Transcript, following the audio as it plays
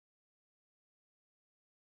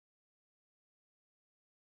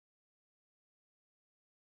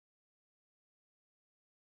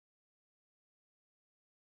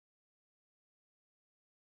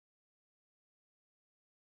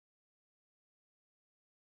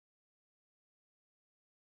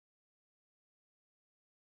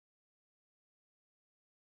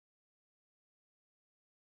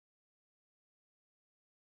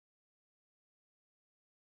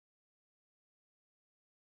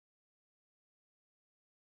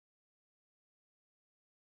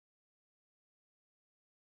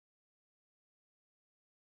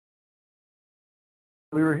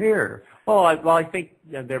we were here. Well, I think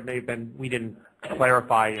there may have been, we didn't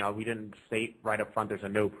clarify, we didn't state right up front there's a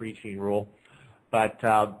no preaching rule, but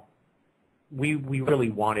we really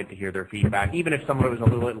wanted to hear their feedback, even if some of it was a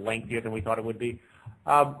little bit lengthier than we thought it would be.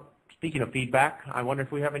 Speaking of feedback, I wonder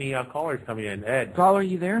if we have any callers coming in. Ed. Caller, are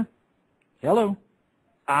you there? Hello.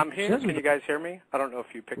 I'm here. Can you guys hear me? I don't know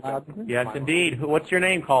if you picked up. Yes, indeed. What's your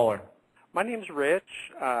name, caller? My name's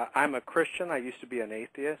Rich. I'm a Christian. I used to be an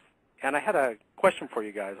atheist. And I had a question for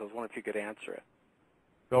you guys. I was wondering if you could answer it.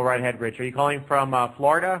 Go right ahead, Rich. Are you calling from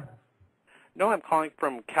Florida? No, I'm calling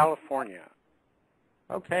from California.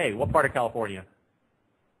 Okay. What part of California?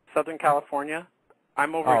 Southern California.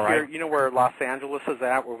 I'm over here. You know where Los Angeles is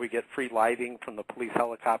at, where we get free lighting from the police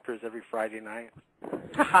helicopters every Friday night?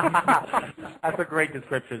 That's a great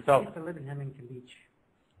description. So, I used to live in Hemington Beach.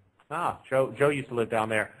 Joe used to live down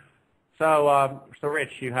there. So,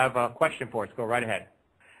 Rich, you have a question for us. Go right ahead.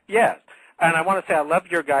 Yes, and I want to say I love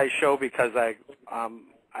your guys' show because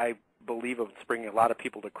I believe it's bringing a lot of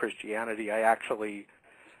people to Christianity. I actually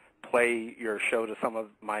play your show to some of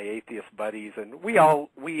my atheist buddies, and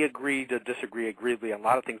we agree to disagree agreeably on a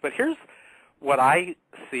lot of things. But here's what I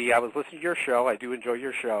see. I was listening to your show. I do enjoy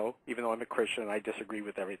your show, even though I'm a Christian and I disagree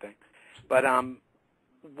with everything. But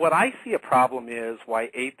what I see a problem is why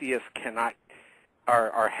atheists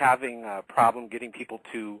are having a problem getting people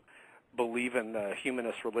to believe in the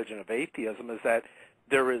humanist religion of atheism is that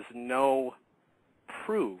there is no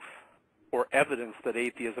proof or evidence that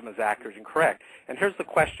atheism is accurate and correct. And here's the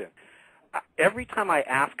question. Every time I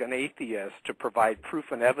ask an atheist to provide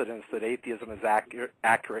proof and evidence that atheism is accurate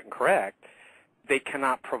and correct, they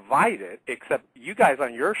cannot provide it, except you guys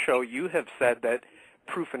on your show, you have said that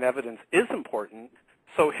proof and evidence is important.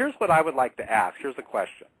 So here's what I would like to ask. Here's the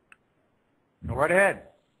question. Go right ahead.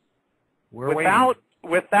 Without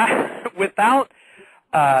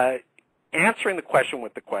answering the question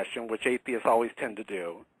with the question, which atheists always tend to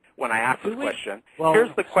do, when I ask the question,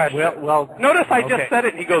 here's the question. Notice I just said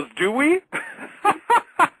it, and he goes, do we?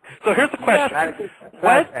 So here's the question.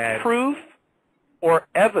 What proof or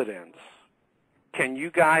evidence can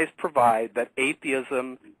you guys provide that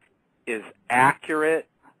atheism is accurate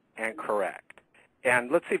and correct?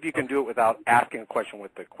 And let's see if you can do it without asking a question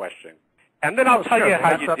with the question. And then I'll tell you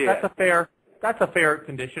how you did. That's a fair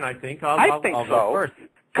condition, I think. I think so.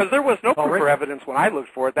 Because there was no proof or evidence when I looked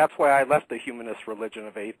for it. That's why I left the humanist religion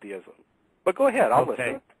of atheism. But go ahead. I'll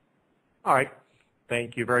listen. All right.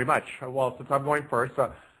 Thank you very much. Well, since I'm going first,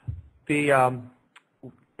 the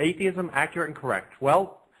atheism accurate and correct.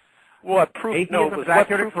 Well, what proof? No, was what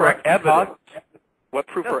proof or evidence? What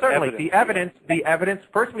proof or evidence? The evidence.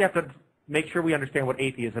 First, we have to make sure we understand what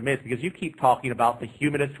atheism is, because you keep talking about the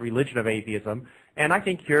humanist religion of atheism, and I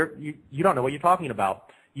think you don't know what you're talking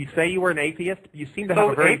about. You say you were an atheist. You seem to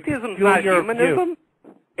have a very atheism's not humanism?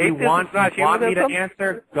 You want me to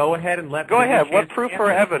answer? Go ahead and let me. Go ahead. What proof or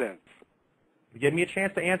evidence? Give me a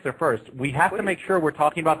chance to answer first. We have to make sure we're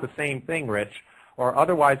talking about the same thing, Rich, or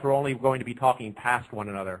otherwise we're only going to be talking past one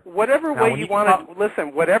another. Whatever way you want to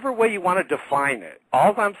listen, whatever way you want to define it.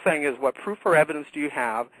 All I'm saying is, what proof or evidence do you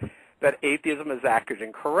have that atheism is accurate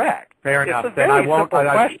and correct? Fair enough. It's a very simple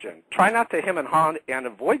question. Try not to hem and haw and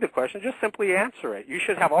avoid the question. Just simply answer it. You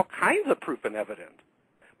should have all kinds of proof and evidence.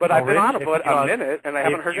 But I've been on about a minute, and I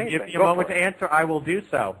haven't heard anything. If you give me a moment to answer, I will do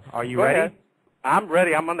so. Are you ready? Ahead. I'm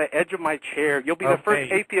ready. I'm on the edge of my chair. You'll be the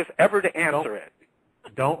first atheist ever to answer it.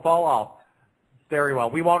 Don't fall off. Very well.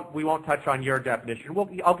 We won't touch on your definition.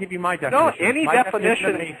 I'll give you my definition. No, any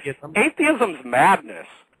definition. Atheism's madness.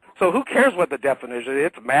 So who cares what the definition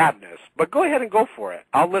is? It's madness. But go ahead and go for it.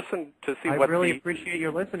 I'll listen to see what I really appreciate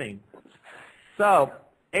your listening. So,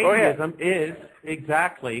 atheism is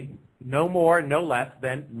exactly no more, no less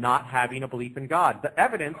than not having a belief in God. The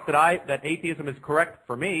evidence that atheism is correct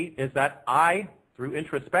for me is that I, through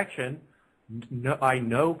introspection, I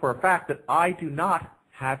know for a fact that I do not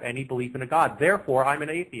have any belief in a God. Therefore, I'm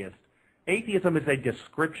an atheist. Atheism is a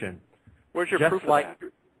description. Where's your proof of that?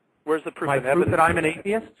 Where's the proof and evidence? Proof that I'm an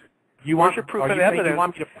atheist? Where's your proof and evidence? You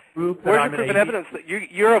want me to prove that Where's I'm your proof an and evidence? That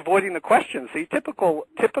you're avoiding the question. See, typical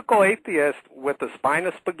atheist with the spine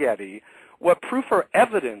of spaghetti. What proof or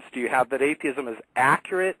evidence do you have that atheism is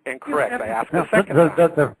accurate and correct? I ask a second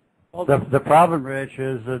time. The problem, Rich,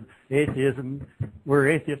 is that we're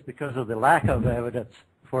atheists because of the lack of evidence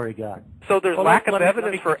for a God. So there's lack of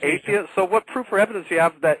evidence for atheists. So what proof or evidence do you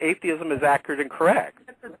have that atheism is accurate and correct?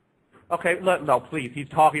 Okay, no, please. He's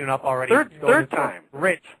talking enough already. Third time.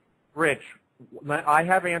 Rich, I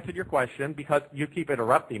have answered your question because you keep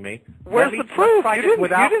interrupting me. Where's the proof? You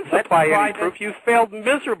didn't supply any proof. You failed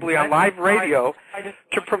miserably on live radio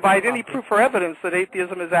to provide any proof or evidence that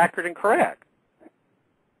atheism is accurate and correct.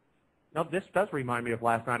 No, this does remind me of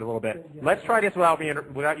last night a little bit. Let's try this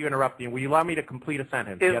without you interrupting. Will you allow me to complete a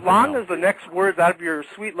sentence? As long as the next words out of your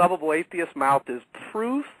sweet, lovable atheist mouth is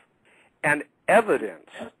proof and evidence.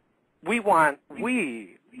 We,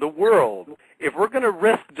 the world, if we're going to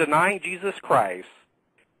risk denying Jesus Christ,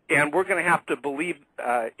 and we're going to have to believe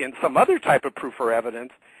in some other type of proof or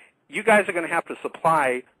evidence, you guys are going to have to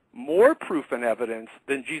supply more proof and evidence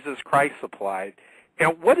than Jesus Christ supplied.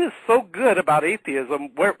 And what is so good about atheism,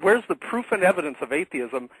 where's the proof and evidence of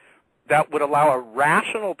atheism that would allow a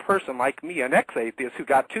rational person like me, an ex-atheist, who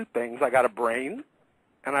got two things? I got a brain,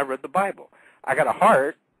 and I read the Bible. I got a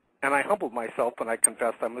heart, and I humbled myself, and I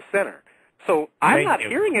confessed I'm a sinner. So I'm not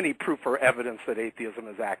hearing any proof or evidence that atheism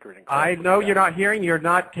is accurate and correct. I know you're not hearing. You're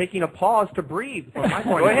not taking a pause to breathe. From my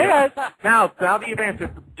point Go ahead. Now that you've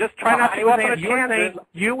answered. Just try not to go off on a tangent.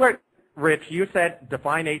 You were, Rich, you said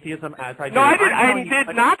define atheism as I did. No, I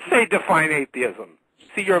did not say define atheism.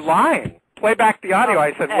 See, you're lying. Play back the audio.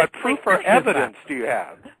 I said, what proof or evidence do you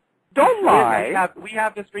have? Don't lie. We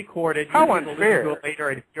have this recorded. How you unfair. Can listen to it later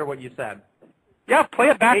and hear what you said. Yeah, play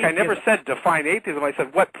it back. Atheism. I never said define atheism. I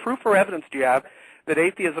said, what proof or evidence do you have that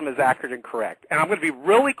atheism is accurate and correct? And I'm going to be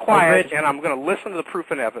really quiet, and I'm going to listen to the proof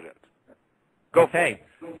and evidence. Go for it.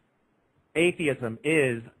 Atheism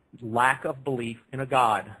is lack of belief in a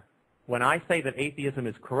God. When I say that atheism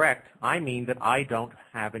is correct, I mean that I don't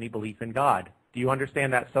have any belief in God. Do you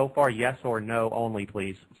understand that so far? Yes or no only,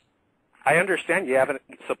 please. I understand you haven't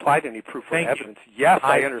supplied any proof or evidence. Yes,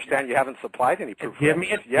 I understand you haven't supplied any proof or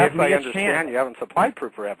evidence. Yes, I understand you haven't supplied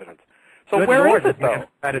proof or evidence. So where is it, though?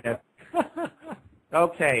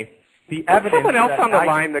 Okay. The evidence. Someone else on the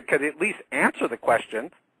line that could at least answer the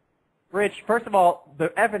question. Rich, first of all,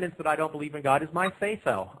 the evidence that I don't believe in God is my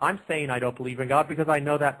say-so. I'm saying I don't believe in God because I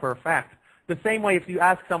know that for a fact. The same way if you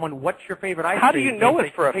ask someone, what's your favorite ice cream? How do you know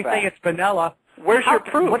it for a fact? They say it's vanilla. Where's your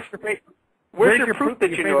proof? What's your favorite? Where's your proof that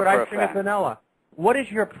you know it for a fact? Vanilla. What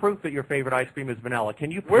is your proof that your favorite ice cream is vanilla?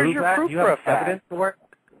 Can you prove that? Where's your proof you for have a fact? Evidence for it?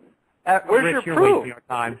 Where's Rich, your you're proof? wasting your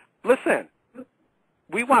time. Listen,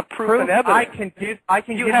 we want proof and evidence. I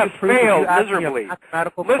can you give have you proof failed if you miserably.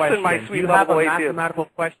 Listen, my sweet lovable atheist.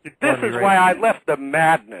 This is why I left the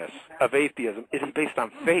madness of atheism. It is based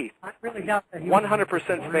on faith.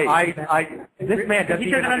 100% faith. This man doesn't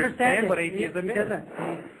even understand what atheism is.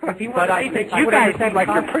 You guys seem like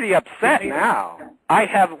you're pretty upset now.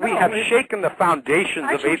 We have shaken the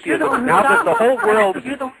foundations of atheism. Now that the whole world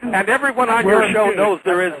and everyone on your show knows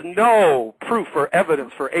there is no proof or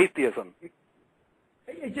evidence for atheism.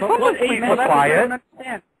 Someone please be quiet.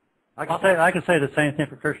 I can say the same thing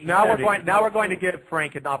for Christianity. Now we're going to give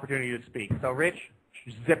Frank an opportunity to speak. So, Rich,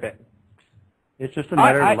 zip it. It's just a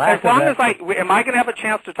matter of lack as long as am I going to have a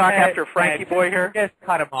chance to talk after Frankie boy here? Just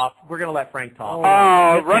cut him off. We're going to let Frank talk.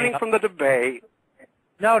 Oh, running from the debate.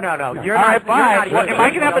 No. You're All not. right, bye. Am I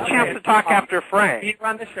going to have a chance to talk after Frank? You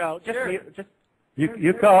run the show.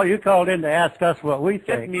 You called in to ask us what we think.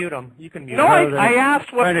 Just mute him. You can mute him. No, I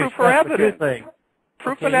asked what proof or evidence.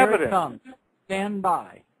 Proof and evidence. Here it comes. Stand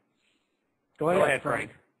by. Go ahead, Frank.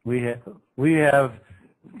 We have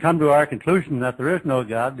come to our conclusion that there is no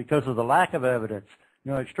God because of the lack of evidence.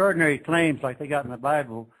 You know, extraordinary claims like they got in the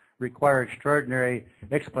Bible require extraordinary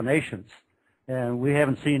explanations. And we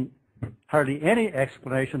haven't seen hardly any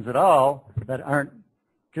explanations at all that aren't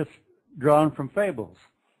just drawn from fables.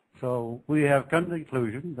 So we have come to the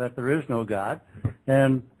conclusion that there is no God,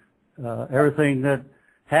 and everything that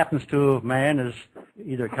happens to man is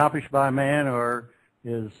either accomplished by man or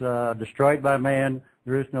is destroyed by man.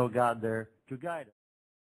 There is no God there to guide us.